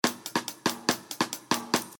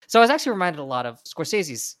So I was actually reminded a lot of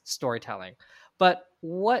Scorsese's storytelling. But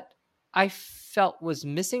what I felt was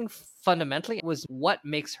missing fundamentally was what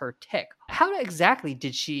makes her tick. How exactly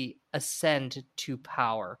did she ascend to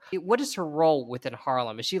power? What is her role within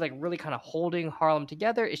Harlem? Is she like really kind of holding Harlem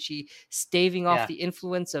together? Is she staving off the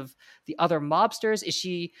influence of the other mobsters? Is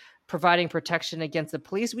she providing protection against the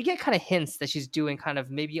police? We get kind of hints that she's doing kind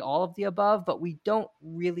of maybe all of the above, but we don't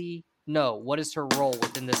really know what is her role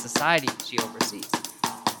within the society she oversees.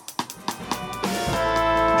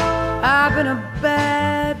 I've been a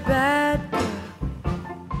bad, bad girl.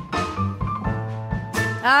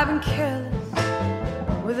 I've been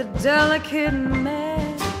careless with a delicate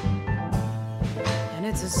man, and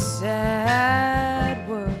it's a sad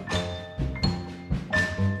world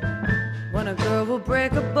when a girl will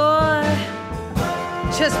break a boy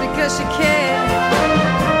just because she can.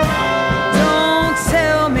 Don't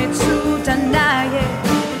tell me to deny it,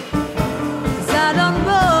 'cause I done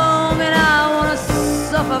wrong and I wanna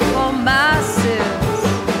suffer for my sins.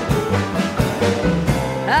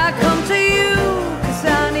 I come to you 'cause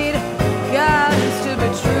I need guidance to be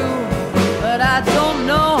true, but I don't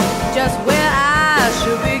know just where I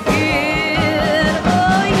should begin.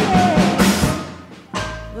 Oh yeah,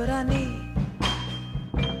 what I need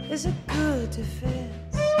is a good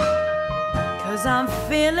defense, 'cause I'm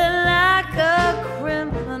feeling like a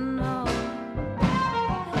criminal.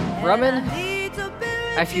 Rumman,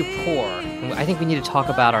 I feel poor. I think we need to talk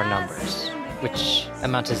about our numbers, which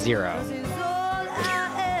amount to 0.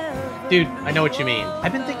 Dude, I know what you mean.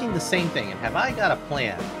 I've been thinking the same thing, and have I got a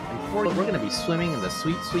plan? And we're going to be swimming in the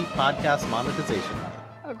sweet, sweet podcast monetization money.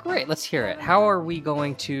 Oh, great. Let's hear it. How are we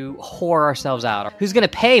going to whore ourselves out? Who's going to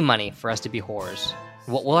pay money for us to be whores?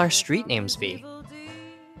 What will our street names be?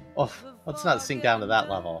 Oh, let's not sink down to that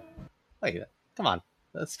level. Wait, come on.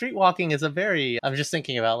 Street walking is a very... I'm just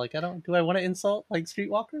thinking about, like, do I want to insult, like,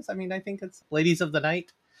 streetwalkers? I mean, I think it's ladies of the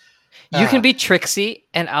night. You can be Trixie,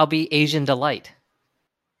 and I'll be Asian Delight.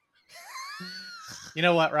 You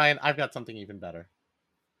know what, Ryan? I've got something even better.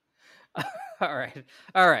 All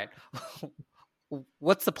right.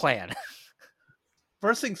 What's the plan?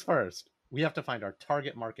 First things first, we have to find our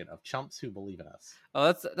target market of chumps who believe in us.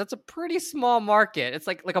 Oh, that's a pretty small market. It's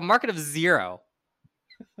like a market of 0.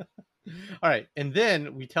 All right, and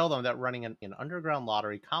then we tell them that running an underground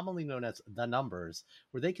lottery, commonly known as the numbers,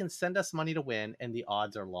 where they can send us money to win, and the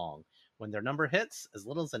odds are long. When their number hits, as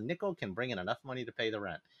little as a nickel can bring in enough money to pay the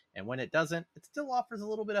rent. And when it doesn't, it still offers a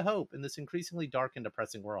little bit of hope in this increasingly dark and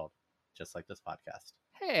depressing world, just like this podcast.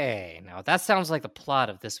 Hey, now that sounds like the plot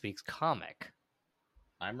of this week's comic.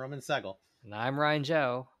 I'm Roman Segel. And I'm Ryan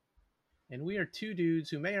Joe. And we are two dudes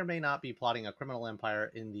who may or may not be plotting a criminal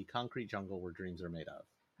empire in the concrete jungle where dreams are made of.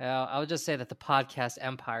 Well, I would just say that the podcast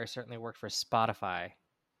empire certainly worked for Spotify.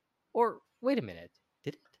 Or, wait a minute,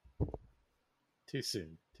 did it? Too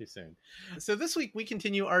soon. So this week we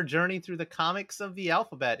continue our journey through the comics of the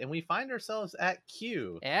alphabet, and we find ourselves at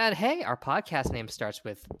Q. And hey, our podcast name starts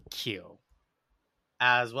with Q.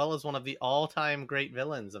 As well as one of the all-time great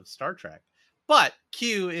villains of Star Trek. But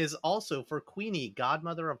Q is also for Queenie,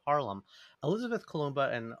 Godmother of Harlem, Elizabeth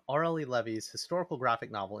Colomba and Aurelie Levy's historical graphic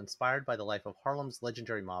novel inspired by the life of Harlem's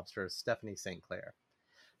legendary mobster, Stephanie Saint-Clair.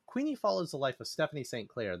 Queenie follows the life of Stephanie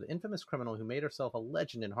Saint-Clair, the infamous criminal who made herself a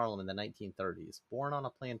legend in Harlem in the 1930s. Born on a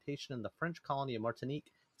plantation in the French colony of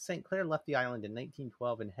Martinique, Saint-Clair left the island in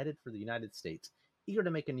 1912 and headed for the United States, eager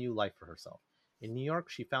to make a new life for herself. In New York,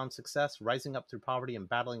 she found success, rising up through poverty and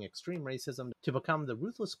battling extreme racism to become the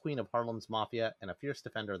ruthless queen of Harlem's mafia and a fierce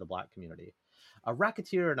defender of the black community. A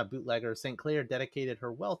racketeer and a bootlegger, Saint-Clair dedicated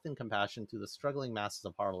her wealth and compassion to the struggling masses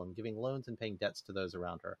of Harlem, giving loans and paying debts to those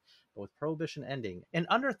around her. But with Prohibition ending, and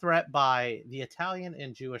under threat by the Italian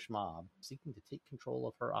and Jewish mob seeking to take control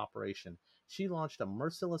of her operation, she launched a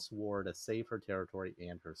merciless war to save her territory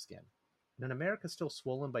and her skin. In an America still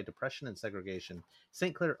swollen by depression and segregation,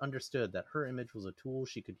 Saint-Clair understood that her image was a tool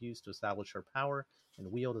she could use to establish her power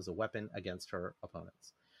and wield as a weapon against her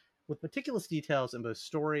opponents. With meticulous details in both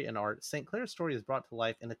story and art, Saint-Clair's story is brought to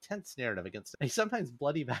life in a tense narrative against a sometimes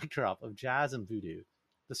bloody backdrop of jazz and voodoo.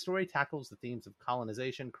 The story tackles the themes of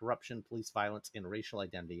colonization, corruption, police violence, and racial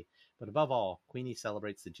identity, but above all, Queenie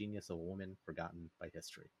celebrates the genius of a woman forgotten by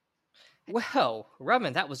history. Well,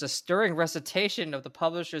 Rumman, that was a stirring recitation of the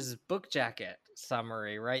publisher's book jacket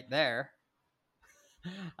summary right there.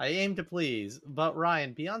 I aim to please, but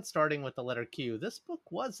Ryan, beyond starting with the letter Q, this book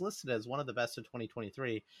was listed as one of the best of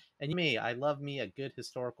 2023, and me, I love me a good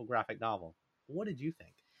historical graphic novel. What did you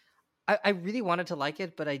think? I really wanted to like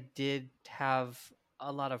it, but I did have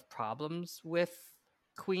a lot of problems with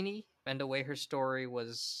Queenie and the way her story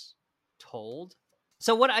was told.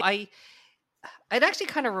 So what I it actually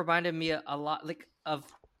kind of reminded me a lot like of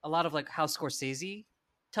a lot of like how Scorsese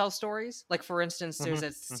tells stories. Like for instance, Hmm.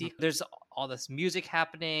 Hmm. there's all this music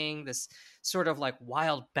happening, this sort of like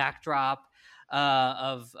wild backdrop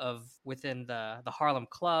of within the Harlem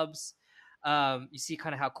clubs. You see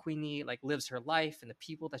kind of how Queenie like lives her life and the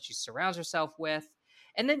people that she surrounds herself with.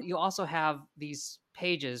 And then you also have these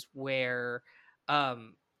pages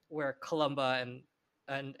um where Colomba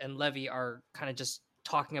and Levy are kind of just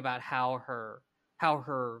talking about how her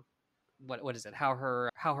what is it how her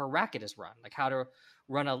racket is run, like how to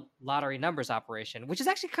run a lottery numbers operation, which is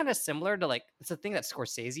actually kind of similar to like it's a thing that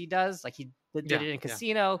Scorsese does. Like he did Yeah, it in yeah,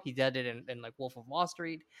 Casino, he did it in like Wolf of Wall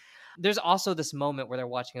Street. There's also this moment where they're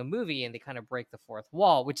watching a movie and they kind of break the fourth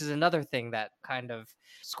wall, which is another thing that kind of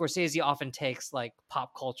Scorsese often takes like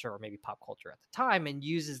pop culture or maybe pop culture at the time and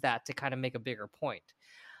uses that to kind of make a bigger point.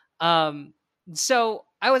 um, so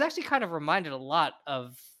I was actually kind of reminded a lot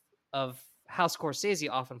of how Scorsese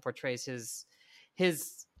often portrays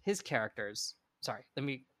his characters. Sorry, let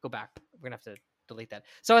me go back. We're gonna have to delete that.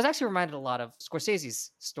 So I was actually reminded a lot of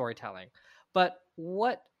Scorsese's storytelling, but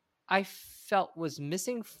what I felt was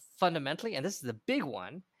missing fundamentally, and this is the big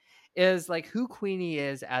one, is like who Queenie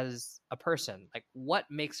is as a person. Like what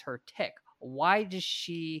makes her tick? Why does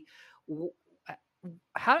she?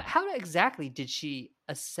 How exactly did she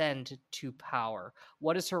ascend to power?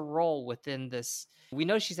 What is her role within this? We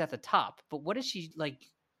know she's at the top, but what is she like?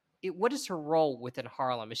 What is her role within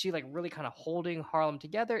Harlem? Is she like really kind of holding Harlem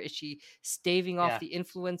together? Is she staving off yeah. the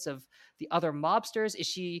influence of the other mobsters? Is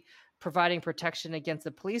she providing protection against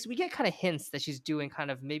the police? We get kind of hints that she's doing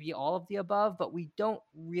kind of maybe all of the above, but we don't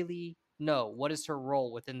really know what is her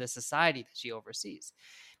role within the society that she oversees.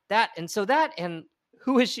 That and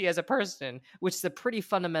who is she as a person, which is a pretty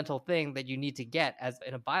fundamental thing that you need to get as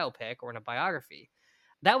in a biopic or in a biography.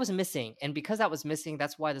 That was missing, and because that was missing,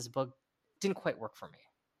 that's why this book didn't quite work for me.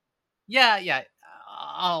 Yeah, yeah.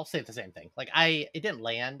 I'll say the same thing. Like it didn't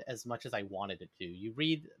land as much as I wanted it to. You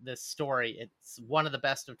read this story; it's one of the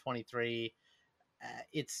best of 23.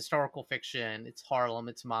 It's historical fiction. It's Harlem.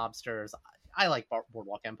 It's mobsters. I like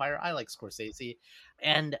Boardwalk Empire. I like Scorsese,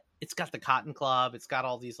 and it's got the Cotton Club. It's got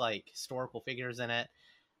all these like historical figures in it,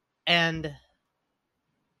 and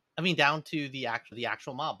I mean down to the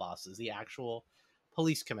actual mob bosses, the actual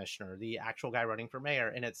police commissioner, the actual guy running for mayor,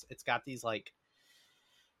 and it's got these like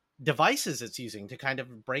devices it's using to kind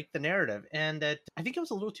of break the narrative. And that I think it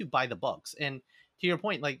was a little too by the books. And to your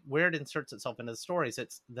point, like where it inserts itself into the stories,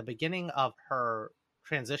 it's the beginning of her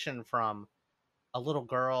transition from a little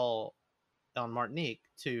girl on Martinique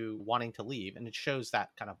to wanting to leave, and it shows that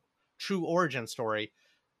kind of true origin story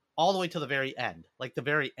all the way to the very end, like the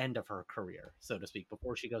very end of her career, so to speak,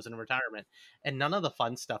 before she goes into retirement, and none of the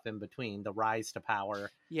fun stuff in between, the rise to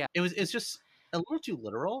power. Yeah. It's just a little too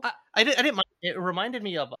literal. Uh, I didn't mind. It reminded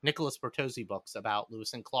me of Nicholas Bertozzi books about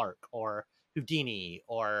Lewis and Clark or Houdini,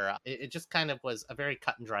 or it just kind of was a very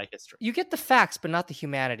cut and dry history. you get the facts, but not the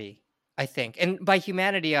humanity, I think. And by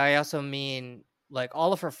humanity, I also mean like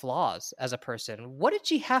all of her flaws as a person. What did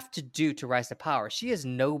she have to do to rise to power? She is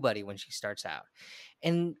nobody when she starts out.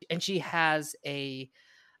 And she has an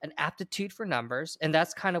aptitude for numbers, and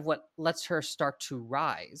that's kind of what lets her start to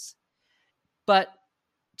rise. But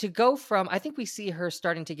to go from, I think we see her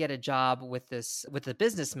starting to get a job with a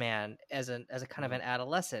businessman as a kind of Mhm. an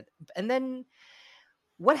adolescent. And then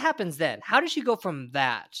what happens then? How does she go from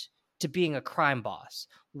that to being a crime boss?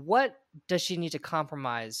 What does she need to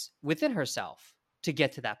compromise within herself to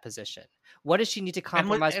get to that position? What does she need to And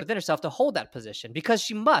compromise within herself to hold that position? Because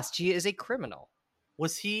she must. She is a criminal.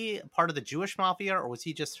 was he part of the Jewish mafia, or was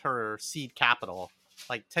he just her seed capital?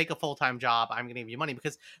 Like, take a full time job. I'm going to give you money,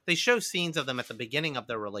 because they show scenes of them at the beginning of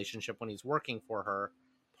their relationship when he's working for her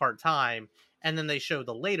part time, and then they show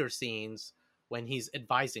the later scenes when he's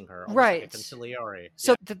advising her, almost like a Right. conciliary.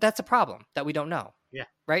 So Yeah, that's a problem that we don't know. yeah,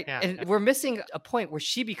 Right. yeah, And we're missing a point where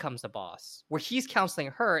she becomes the boss, where he's counseling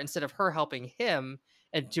her instead of her helping him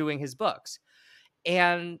and doing his books.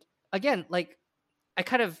 And again, like I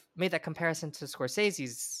kind of made that comparison to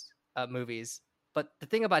Scorsese's movies. But the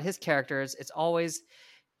thing about his characters, it's always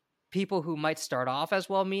people who might start off as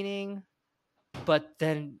well meaning, but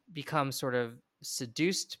then become sort of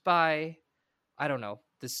seduced by, I don't know,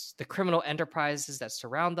 the criminal enterprises that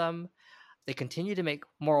surround them. They continue to make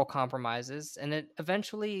moral compromises, and it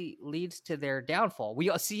eventually leads to their downfall. We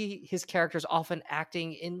see his characters often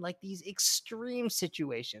acting in like these extreme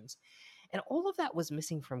situations. And all of that was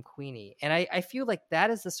missing from Queenie. And I feel like that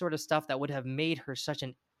is the sort of stuff that would have made her such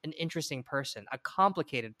an interesting person, a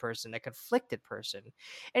complicated person, a conflicted person.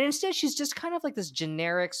 And instead, she's just kind of like this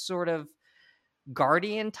generic sort of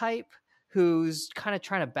guardian type who's kind of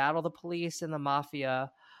trying to battle the police and the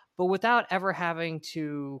mafia, but without ever having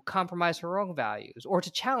to compromise her own values or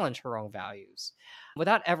to challenge her own values,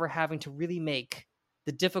 without ever having to really make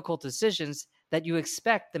the difficult decisions that you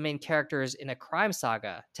expect the main characters in a crime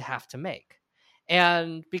saga to have to make.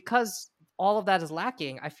 And because all of that is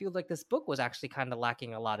lacking, I feel like this book was actually kind of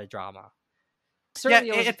lacking a lot of drama. Certainly,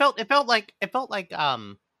 Yeah, it felt like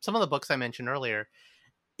some of the books I mentioned earlier.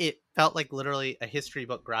 It felt like literally a history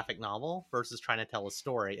book graphic novel versus trying to tell a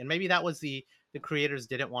story. And maybe that was the creators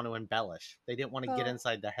didn't want to embellish. They didn't want to get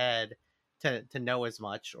inside the head to know as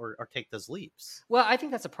much or take those leaps. Well, I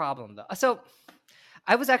think that's a problem though. So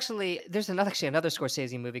I was actually, there's another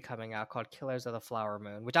Scorsese movie coming out called Killers of the Flower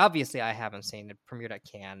Moon, which obviously I haven't seen. It premiered at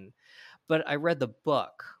Cannes, but I read the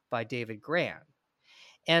book by David Gran.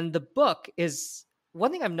 And the book is,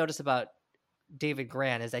 one thing I've noticed about David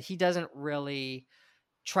Gran is that he doesn't really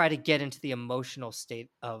try to get into the emotional state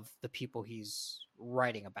of the people he's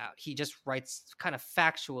writing about. He just writes kind of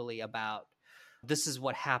factually about this is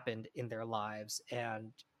what happened in their lives.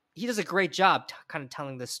 And he does a great job kind of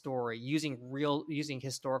telling this story using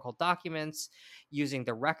historical documents, using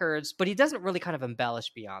the records, but he doesn't really kind of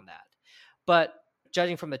embellish beyond that. But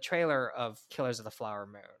judging from the trailer of Killers of the Flower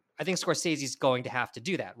Moon, I think Scorsese's going to have to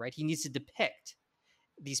do that, right? He needs to depict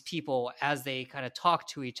these people as they kind of talk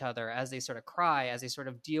to each other, as they sort of cry, as they sort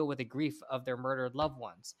of deal with the grief of their murdered loved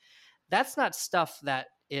ones. That's not stuff that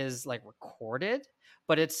is like recorded,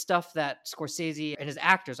 but it's stuff that Scorsese and his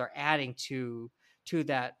actors are adding to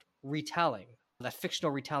that retelling, that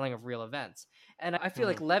fictional retelling of real events. And I feel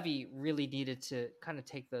like Levy really needed to kind of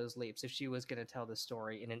take those leaps if she was going to tell the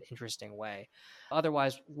story in an interesting way.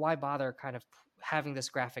 Otherwise, why bother kind of having this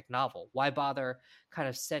graphic novel? Why bother kind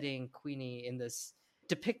of setting Queenie in this,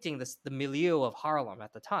 depicting the milieu of Harlem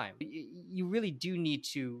at the time? You really do need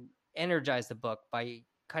to energize the book by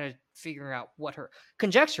kind of figuring out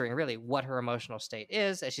conjecturing really what her emotional state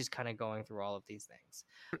is as she's kind of going through all of these things.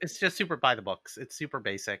 It's just super by the books. It's super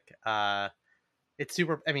basic. It's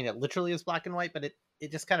super, I mean, it literally is black and white, but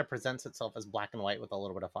it just kind of presents itself as black and white with a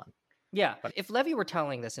little bit of fun. Yeah. But if Levy were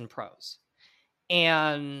telling this in prose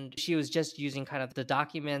and she was just using kind of the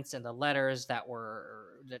documents and the letters that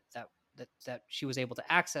she was able to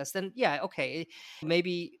access, then yeah, okay,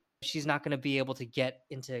 maybe she's not going to be able to get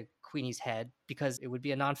into Queenie's head because it would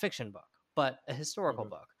be a nonfiction book, but a historical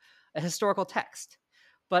book, a historical text.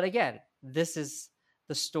 But again, this is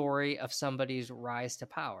the story of somebody's rise to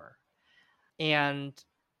power. And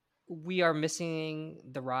we are missing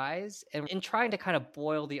the rise. And in trying to kind of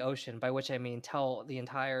boil the ocean, by which I mean tell the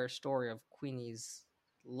entire story of Queenie's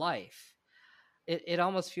life, it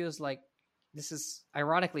almost feels like this is,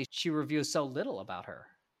 ironically, she reveals so little about her.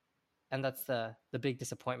 And that's the big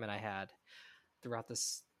disappointment I had throughout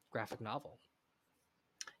this graphic novel.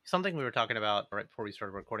 Something we were talking about right before we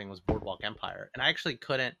started recording was Boardwalk Empire. And I actually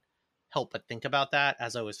couldn't help but think about that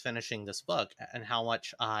as I was finishing this book and how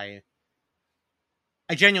much I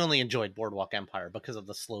genuinely enjoyed Boardwalk Empire because of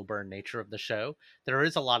the slow burn nature of the show. There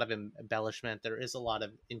is a lot of embellishment. There is a lot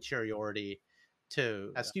of interiority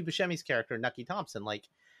to Stu Buscemi's character, Nucky Thompson. Like,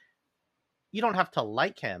 you don't have to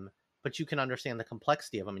like him, but you can understand the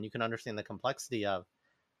complexity of him, and you can understand the complexity of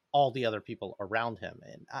all the other people around him.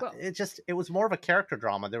 And it was more of a character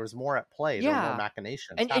drama. There was more at play. There were more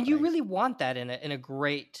machinations. And you really want that in a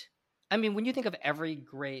great, I mean, when you think of every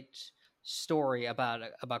great story about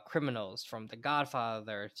criminals, from The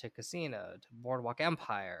Godfather to Casino to Boardwalk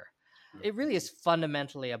Empire, it really is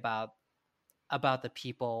fundamentally about the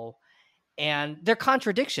people and their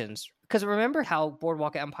contradictions. Because remember how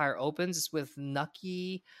Boardwalk Empire opens with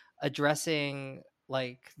Nucky addressing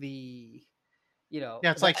like the,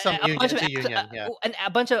 it's like some union, a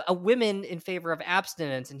bunch of women in favor of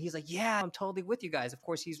abstinence, and he's like, yeah, I'm totally with you guys. Of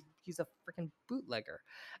course, he's a freaking bootlegger.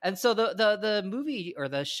 And so the movie or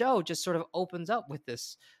the show just sort of opens up with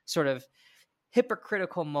this sort of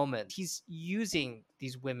hypocritical moment. He's using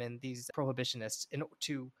these women, these prohibitionists,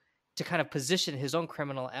 to kind of position his own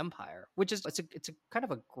criminal empire, which is it's a kind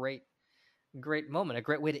of a great moment, a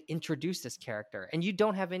great way to introduce this character. And you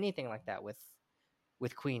don't have anything like that with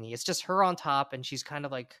Queenie. It's just her on top, and she's kind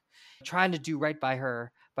of like trying to do right by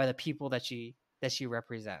the people that she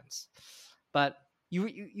represents. But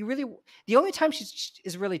you really, the only time she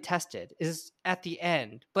is really tested is at the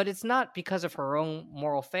end, but it's not because of her own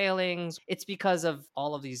moral failings. It's because of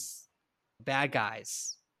all of these bad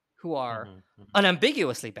guys who are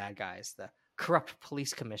unambiguously bad guys. The corrupt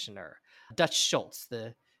police commissioner, Dutch Schultz,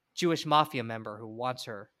 the Jewish mafia member who wants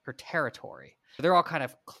her territory. They're all kind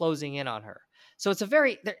of closing in on her. So it's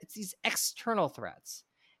these external threats.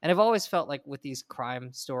 And I've always felt like with these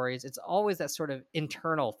crime stories, it's always that sort of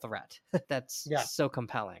internal threat that's Yeah. so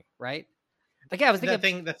compelling, right? Like, yeah, I was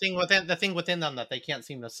thinking The thing within them that they can't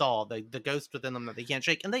seem to solve, the ghost within them that they can't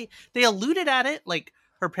shake, and they alluded at it, like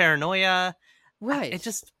her paranoia. right. It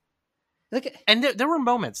just, Like, and there were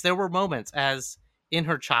moments as in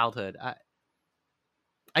her childhood.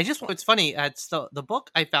 I just, it's funny. It's the book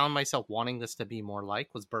I found myself wanting this to be more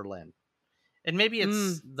like was Berlin, and maybe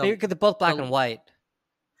it's maybe because they're both black the and white.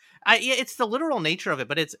 yeah, it's the literal nature of it,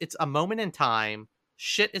 but it's a moment in time.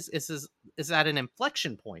 Shit is at an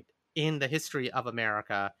inflection point in the history of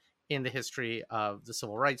America, in the history of the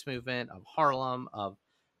civil rights movement, of Harlem, of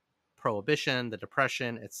Prohibition, the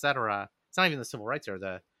Depression, etc. It's not even the civil rights, or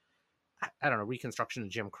the, I don't know, Reconstruction of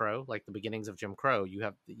Jim Crow, like the beginnings of Jim Crow. You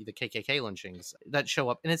have the KKK lynchings that show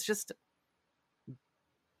up, and it's just,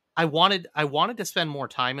 I wanted to spend more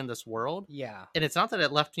time in this world, Yeah. and it's not that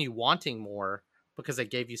it left me wanting more because they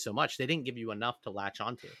gave you so much. They didn't give you enough to latch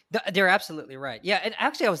onto. They're absolutely right. Yeah, and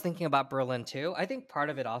actually, I was thinking about Berlin too. I think part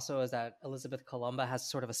of it also is that Elizabeth Colomba has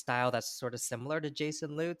sort of a style that's sort of similar to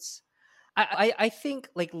Jason Lutz. I think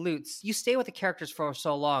like Lutz, you stay with the characters for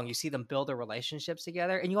so long, you see them build their relationships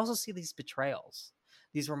together, and you also see these betrayals,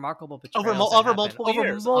 these remarkable betrayals Over multiple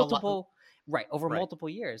years. Right, over Right. multiple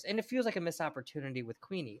years. And it feels like a missed opportunity with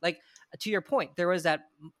Queenie. Like, to your point, there was that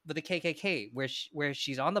with the KKK where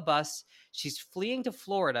she's on the bus, she's fleeing to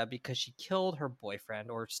Florida because she killed her boyfriend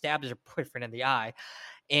or stabbed her boyfriend in the eye,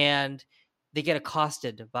 and they get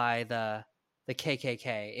accosted by the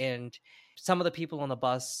KKK, and some of the people on the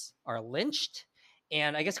bus are lynched.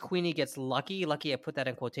 And I guess Queenie gets lucky. I put that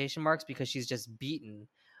in quotation marks because she's just beaten.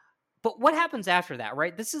 But what happens after that,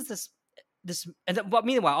 right? But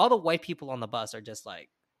meanwhile, all the white people on the bus are just like,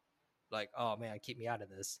 oh man, keep me out of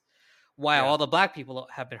this. While all the black people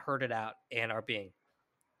have been herded out and are being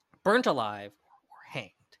burnt alive or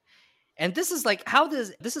hanged. And this is like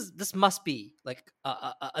this must be like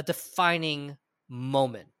a defining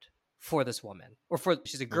moment for this woman, or for,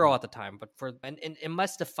 she's a girl at the time, but and it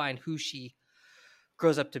must define who she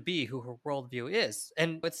grows up to be, who her worldview is,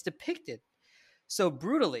 and it's depicted so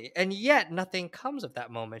brutally, and yet nothing comes of that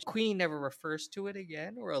moment. Queenie never refers to it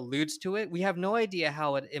again or alludes to it. We have no idea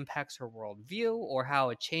how it impacts her worldview or how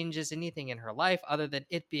it changes anything in her life, other than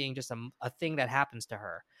it being just a thing that happens to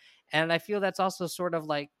her. And I feel that's also sort of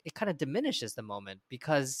like, it kind of diminishes the moment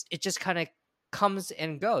because it just kind of comes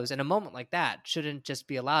and goes. And a moment like that shouldn't just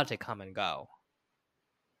be allowed to come and go.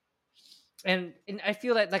 And I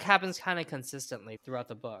feel that like happens kind of consistently throughout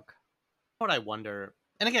the book. What I wonder,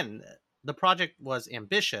 and again, the project was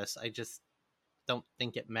ambitious. I just don't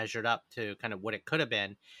think it measured up to kind of what it could have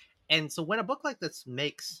been. And so when a book like this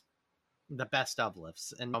makes the best of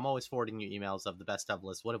lists, and I'm always forwarding you emails of the best of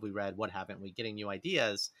lists, what have we read, what haven't we, getting new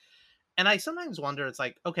ideas. And I sometimes wonder, it's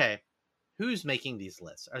like, okay, who's making these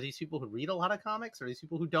lists? Are these people who read a lot of comics, or are these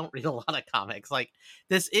people who don't read a lot of comics? Like,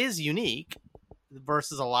 this is unique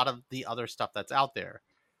versus a lot of the other stuff that's out there.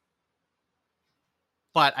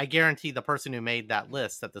 But I guarantee the person who made that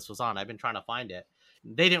list that this was on, I've been trying to find it,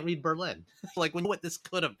 they didn't read Berlin. Like, what this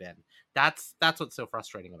could have been. That's what's so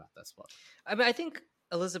frustrating about this book. I mean, I think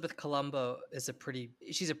Elizabeth Colombo is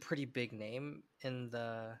she's a pretty big name in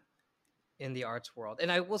the arts world.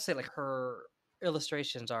 And I will say, like, her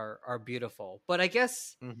illustrations are beautiful. But I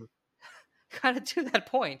guess kind of to that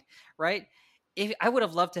point, right? I would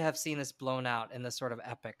have loved to have seen this blown out in the sort of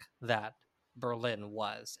epic that Berlin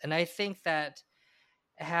was. And I think that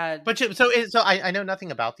I know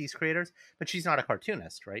nothing about these creators, but she's not a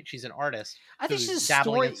cartoonist, right? She's an artist. I think she's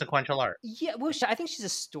dabbling in sequential art. Yeah, well, I think she's a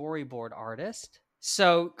storyboard artist.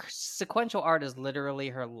 So sequential art is literally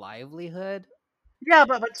her livelihood. Yeah,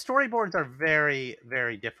 but storyboards are very,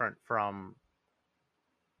 very different from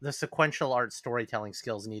the sequential art storytelling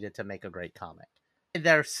skills needed to make a great comic.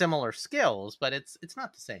 They're similar skills, but it's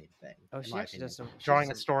not the same thing. Oh, she actually does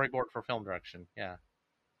drawing a storyboard for film direction. Yeah.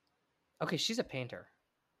 Okay, she's a painter.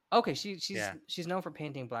 Okay, she's known for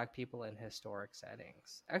painting black people in historic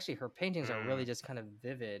settings. Actually, her paintings are really just kind of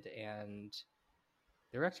vivid, and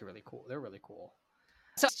they're actually really cool. They're really cool.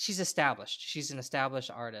 So she's established. She's an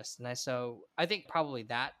established artist, and I think probably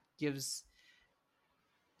that gives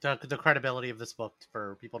the credibility of this book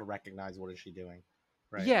for people to recognize what is she doing.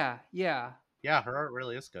 Right. Yeah. Her art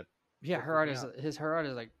really is good. Yeah, her art is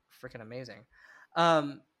like freaking amazing.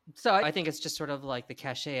 So I think it's just sort of like the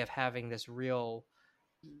cachet of having this real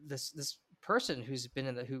this person who's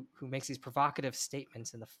been who makes these provocative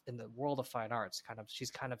statements in the world of fine arts.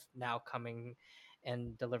 She's kind of now coming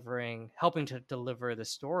and helping to deliver the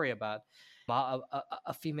story about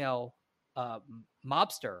a female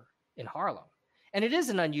mobster in Harlem. And it is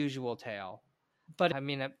an unusual tale, But I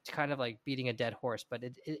mean, it's kind of like beating a dead horse, but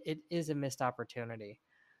it is a missed opportunity.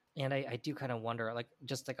 And I do kind of wonder, like,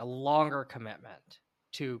 just like a longer commitment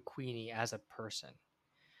to Queenie as a person.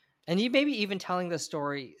 And you maybe even telling the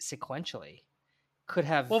story sequentially could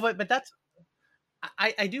have. Well, but that's,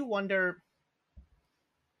 I do wonder.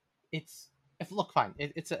 It's, if look, fine.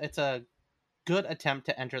 It's a good attempt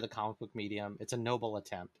to enter the comic book medium. It's a noble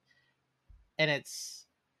attempt, and it's,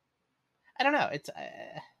 I don't know. It's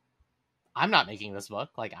I'm not making this book.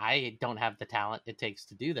 Like, I don't have the talent it takes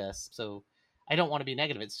to do this, so I don't want to be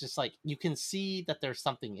negative. It's just like, you can see that there's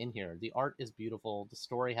something in here. The art is beautiful. The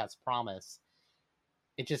story has promise.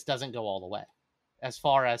 It just doesn't go all the way, as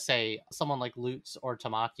far as, say, someone like Lutz or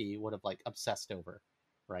Tamaki would have, like, obsessed over,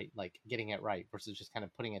 right? Like, getting it right versus just kind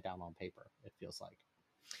of putting it down on paper, it feels like.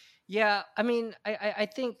 Yeah, I mean, I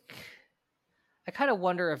think I kind of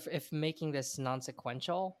wonder if making this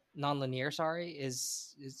non-linear,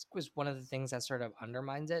 was one of the things that sort of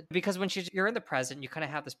undermines it. Because when you're in the present, you kind of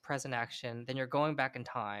have this present action, then you're going back in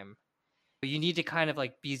time. You need to kind of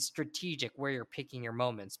like be strategic where you're picking your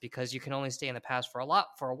moments, because you can only stay in the past for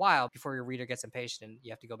a while before your reader gets impatient and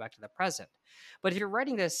you have to go back to the present. But if you're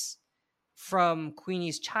writing this from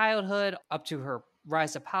Queenie's childhood up to her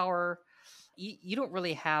rise to power, you don't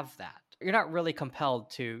really have that. You're not really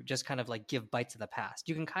compelled to just kind of like give bites of the past.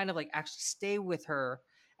 You can kind of like actually stay with her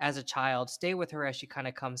as a child, stay with her as she kind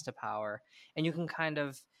of comes to power, and you can kind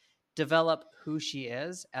of develop who she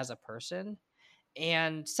is as a person,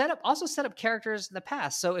 and set up characters in the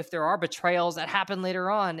past. So if there are betrayals that happen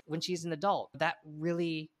later on when she's an adult, that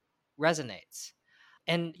really resonates.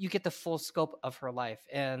 And you get the full scope of her life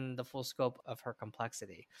and the full scope of her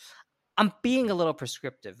complexity. I'm being a little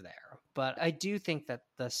prescriptive there, but I do think that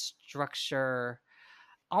the structure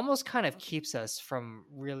almost kind of keeps us from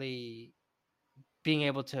really being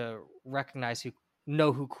able to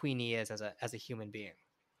know who Queenie is as a human being.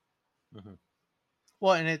 Mm-hmm.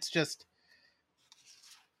 Well, and it's just,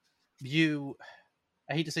 I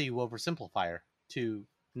hate to say you oversimplify her to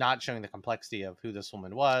not showing the complexity of who this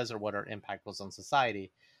woman was or what her impact was on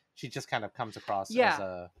society. She just kind of comes across as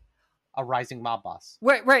a rising mob boss.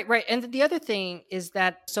 Right. And the other thing is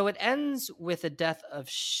that, so it ends with the death of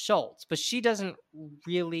Schultz, but she doesn't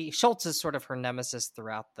really, Schultz is sort of her nemesis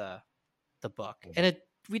throughout the book. Mm-hmm. And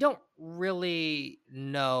we don't really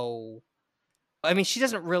know. I mean, she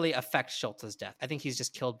doesn't really affect Schultz's death. I think he's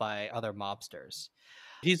just killed by other mobsters.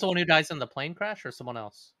 He's the one who dies in the plane crash, or someone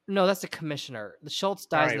else? No, that's the commissioner. The Schultz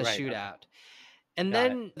dies in the shootout. Okay. And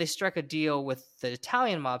then they strike a deal with the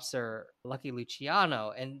Italian mobster, Lucky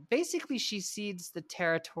Luciano, and basically she cedes the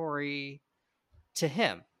territory to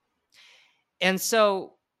him. And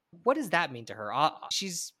so what does that mean to her?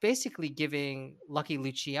 She's basically giving Lucky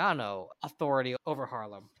Luciano authority over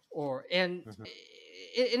Harlem.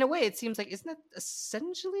 In a way, it seems like, isn't that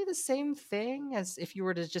essentially the same thing as if you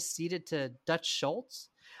were to just cede it to Dutch Schultz?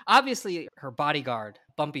 Obviously, her bodyguard,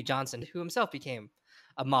 Bumpy Johnson, who himself became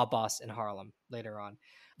a mob boss in Harlem later on,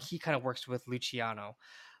 he kind of works with Luciano.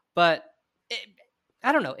 But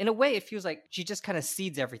I don't know. In a way, it feels like she just kind of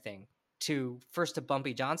cedes everything first to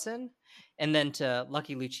Bumpy Johnson and then to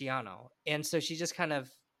Lucky Luciano. And so she just kind of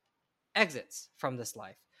exits from this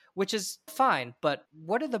life, which is fine. But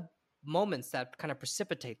what are the moments that kind of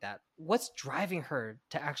precipitate that? What's driving her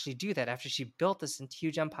to actually do that after she built this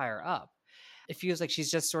huge empire up? It feels like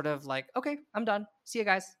she's just sort of like, okay, I'm done. See you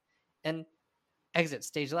guys. And exit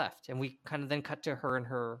stage left. And we kind of then cut to her in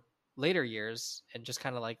her later years and just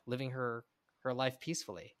kind of like living her life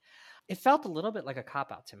peacefully. It felt a little bit like a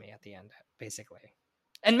cop-out to me at the end, basically.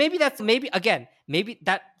 And maybe that's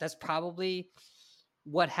probably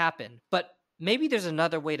what happened. But maybe there's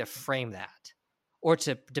another way to frame that or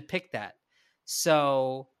to depict that,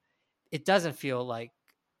 so it doesn't feel like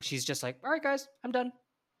she's just like, all right, guys, I'm done.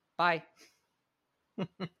 Bye.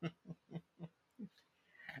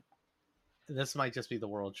 This might just be the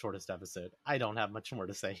world's shortest episode. I don't have much more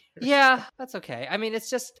to say here. Yeah, that's okay. I mean,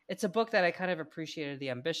 it's a book that I kind of appreciated the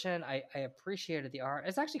ambition. I appreciated the art.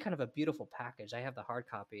 It's actually kind of a beautiful package. I have the hard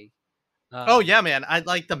copy. Oh yeah, man! I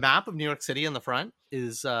like the map of New York City in the front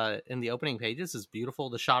is in the opening pages is beautiful.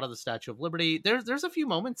 The shot of the Statue of Liberty. There's a few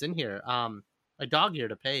moments in here. I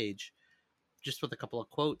dog-eared a page just with a couple of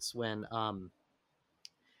quotes when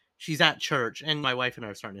she's at church, and my wife and I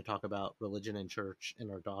are starting to talk about religion and church and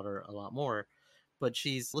our daughter a lot more. But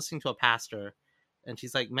she's listening to a pastor, and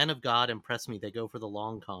she's like, "Men of God impress me. They go for the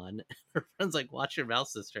long con." Her friend's like, "Watch your mouth,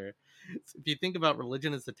 sister." So if you think about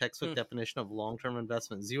religion as the textbook definition of long-term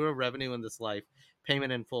investment, zero revenue in this life,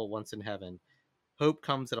 payment in full once in heaven. Hope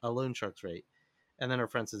comes at a loan shark's rate. And then her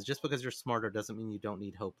friend says, just because you're smarter doesn't mean you don't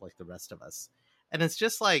need hope like the rest of us. And it's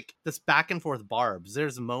just like this back and forth barbs.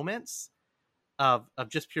 There's moments of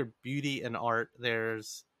just pure beauty and art.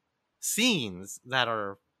 There's scenes that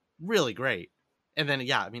are really great. And then,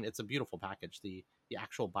 yeah, I mean, it's a beautiful package. The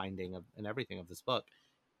actual binding of and everything of this book,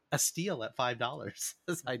 a steal at $5,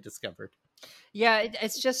 as I discovered. Yeah,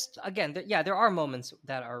 it's just, again, there are moments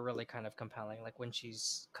that are really kind of compelling, like when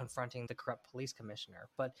she's confronting the corrupt police commissioner.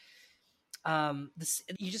 But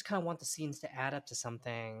you just kind of want the scenes to add up to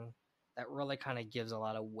something that really kind of gives a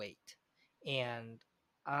lot of weight. And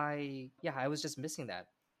I was just missing that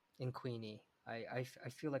in Queenie. I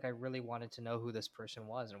feel like I really wanted to know who this person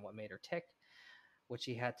was and what made her tick, what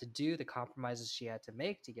she had to do, the compromises she had to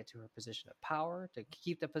make to get to her position of power, to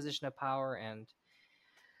keep the position of power. And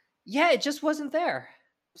yeah, it just wasn't there.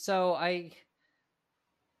 So I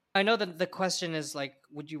know that the question is like,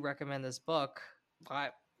 would you recommend this book?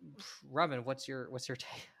 Robin, what's your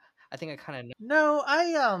take? I think I kind of know.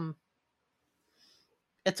 No,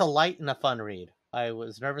 it's a light and a fun read. I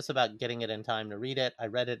was nervous about getting it in time to read it. I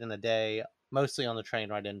read it in a day, mostly on the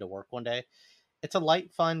train right into work one day. It's a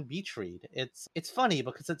light, fun beach read. It's funny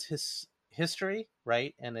because it's his history,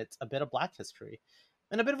 right? And it's a bit of Black history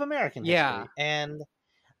and a bit of American history. And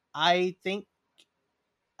I think,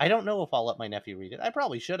 I don't know if I'll let my nephew read it. I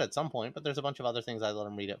probably should at some point, but there's a bunch of other things I let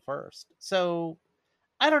him read it first. So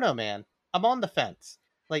I don't know, man. I'm on the fence.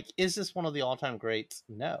 Like, is this one of the all-time greats?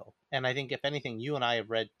 No. And I think, if anything, you and I have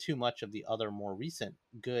read too much of the other more recent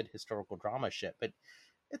good historical drama shit. But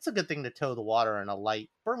it's a good thing to toe the water in a light.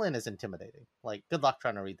 Berlin is intimidating. Like, good luck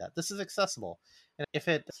trying to read that. This is accessible. And if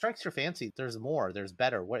it strikes your fancy, there's more. There's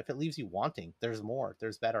better. What if it leaves you wanting? There's more.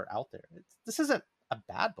 There's better out there. This isn't a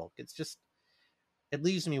bad book. It's just, it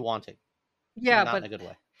leaves me wanting. Yeah, not but in a good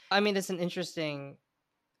way. I mean, it's an interesting.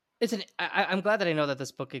 I'm glad that I know that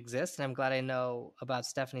this book exists, and I'm glad I know about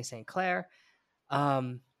Stephanie Saint-Clair,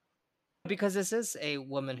 because this is a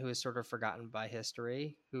woman who is sort of forgotten by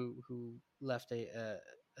history, who left a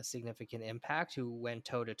significant impact, who went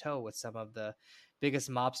toe to toe with some of the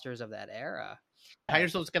biggest mobsters of that era.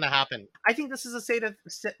 Here's what's going to happen. I think this is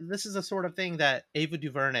a sort of thing that Ava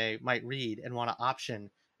DuVernay might read and want to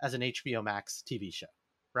option as an HBO Max TV show,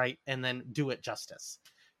 right? And then do it justice.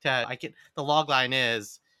 The log line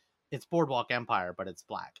is, it's Boardwalk Empire, but it's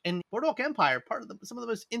Black. And Boardwalk Empire, some of the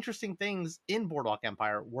most interesting things in Boardwalk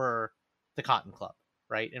Empire were the Cotton Club,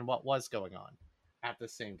 right? And what was going on at the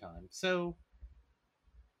same time. So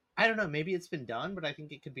I don't know, maybe it's been done, but I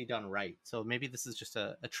think it could be done right. So maybe this is just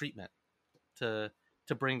a treatment to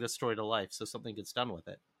bring this story to life, so something gets done with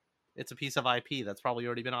it. It's a piece of IP that's probably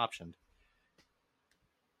already been optioned.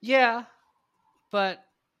 Yeah, but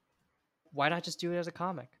why not just do it as a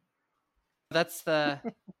comic? That's the...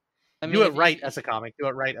 do it right as a comic. Do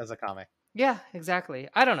it right as a comic. Yeah, exactly.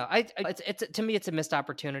 I don't know. It's to me, it's a missed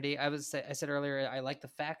opportunity. I said earlier, I like the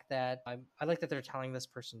fact that I like that they're telling this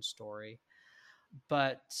person's story,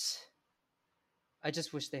 but I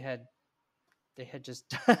just wish they had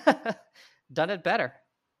just done it better,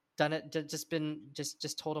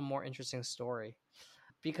 just told a more interesting story,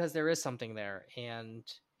 because there is something there. And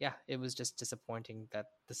yeah, it was just disappointing that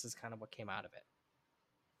this is kind of what came out of it.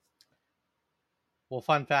 Well,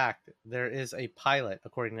 fun fact, there is a pilot,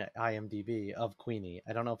 according to IMDb, of Queenie.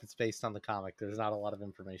 I don't know if it's based on the comic. There's not a lot of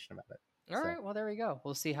information about it. All right, well, there we go.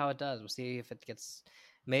 We'll see how it does. We'll see if it gets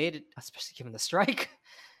made, especially given the strike.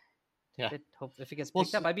 Yeah. If it gets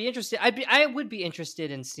picked up, I'd be interested. I would be interested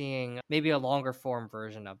in seeing maybe a longer form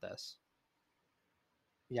version of this.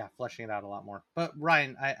 Yeah, fleshing it out a lot more. But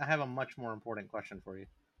Ryan, I have a much more important question for you.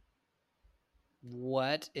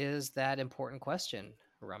 What is that important question,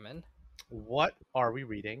 Raman? What are we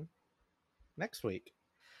reading next week?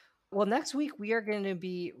 Well, next week we are going to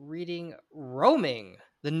be reading Roaming,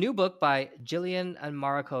 the new book by Jillian and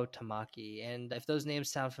Mariko Tamaki. And if those names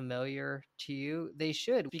sound familiar to you, they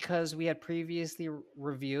should, because we had previously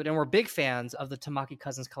reviewed and we're big fans of the Tamaki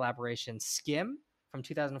Cousins collaboration Skim from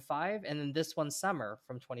 2005, and then this one Summer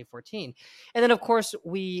from 2014. And then, of course,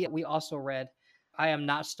 we also read I Am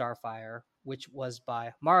Not Starfire, which was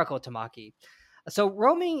by Mariko Tamaki. So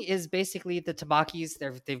Roaming is basically the Tamakis.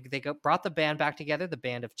 They brought the band back together, the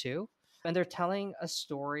band of two, and they're telling a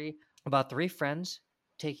story about three friends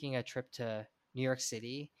taking a trip to New York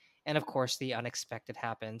City. And of course, the unexpected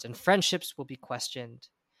happens, and friendships will be questioned.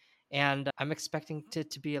 And I'm expecting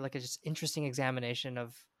to be like a just interesting examination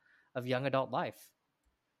of young adult life.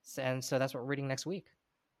 And so that's what we're reading next week.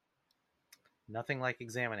 Nothing like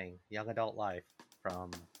examining young adult life from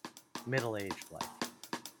middle-aged life.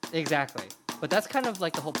 Exactly. But that's kind of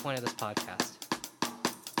like the whole point of this podcast.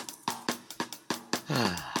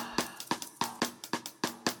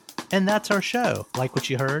 And that's our show. Like what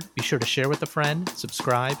you heard? Be sure to share with a friend,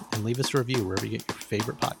 subscribe, and leave us a review wherever you get your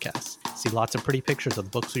favorite podcasts. See lots of pretty pictures of the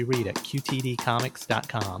books we read at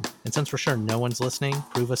qtdcomics.com. And since we're sure no one's listening,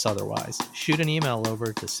 prove us otherwise. Shoot an email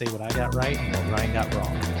over to say what I got right and what Ryan got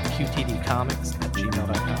wrong.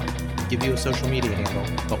 qtdcomics@gmail.com. Give you a social media handle,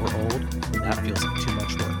 but we're old, and that feels like too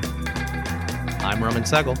much work. I'm Roman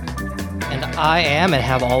Segel. And I am and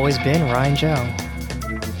have always been Ryan Joe.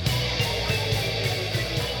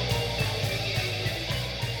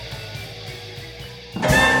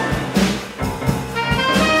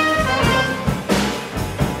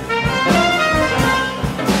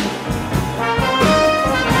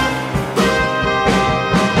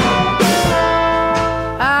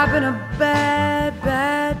 I've been a bad,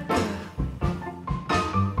 bad girl.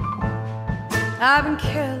 I've been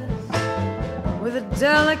careless with a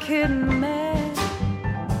delicate man,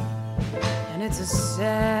 and it's a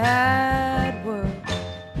sad world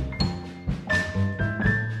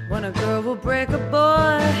when a girl will break a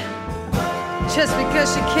boy just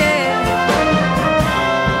because she can.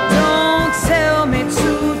 Don't tell me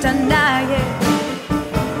to deny it,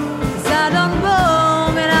 'cause I done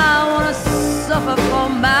wrong and I wanna suffer for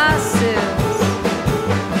my sins.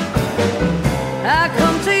 I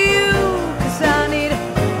come to you 'cause I need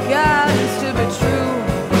guidance to be true,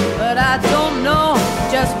 but I don't know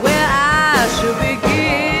just where I should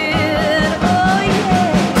begin. Oh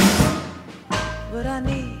yeah, what I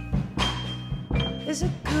need is a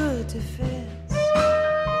good defense,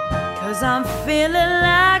 'cause I'm feeling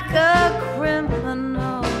like a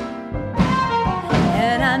criminal,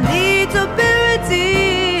 and I need to be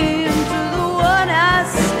redeemed to the one I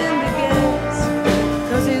sinned against,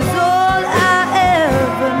 'cause he's all I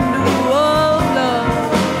ever knew of love.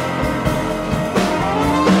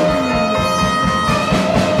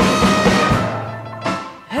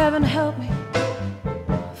 Heaven help me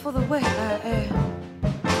for the way I am.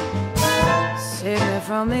 Save me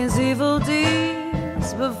from these evil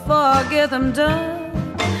deeds before I get them done.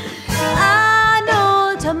 I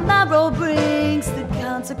know tomorrow brings the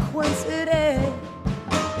consequence it is,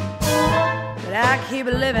 but I keep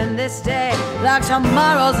living this day like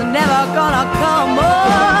tomorrow's never gonna come. Oh,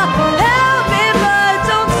 help me, but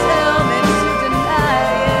don't tell me to deny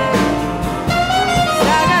it, 'cause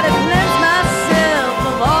I gotta cleanse myself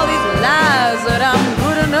of all these lies that I'm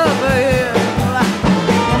good enough for you.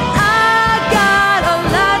 And I got a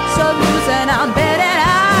lot to lose and I'm betting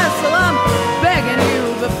high, so I'm begging you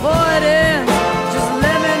before it ends, just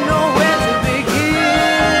let me know where to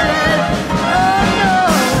begin. Oh no,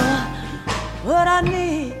 what I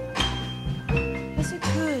need is a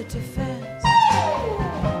good defense,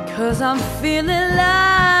 'cause I'm feeling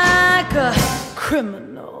like a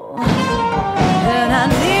criminal, and I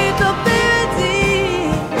need to be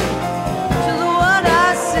redeemed to the one I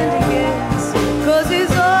sinned against, 'cause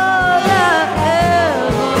he's all I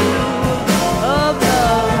ever knew of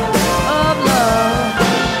love, of love.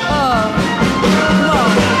 Oh, come on.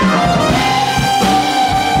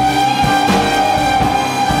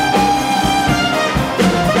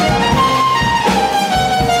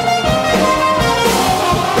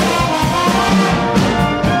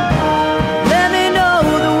 Let me know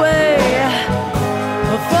the way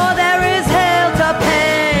before there is hell to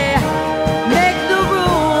pay. Make the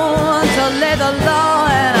room to lay the law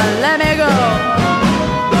and let me go.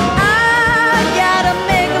 I gotta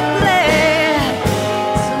make a plan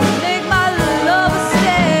to make my love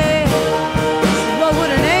stay. So what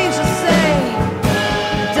would an angel say?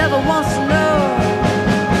 The devil wants to know.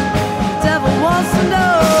 The devil wants to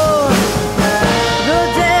know. The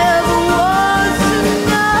devil wants to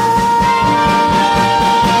know.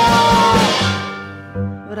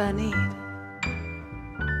 What I need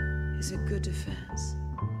is a good defense,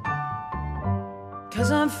 'cause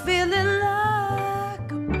I'm feeling like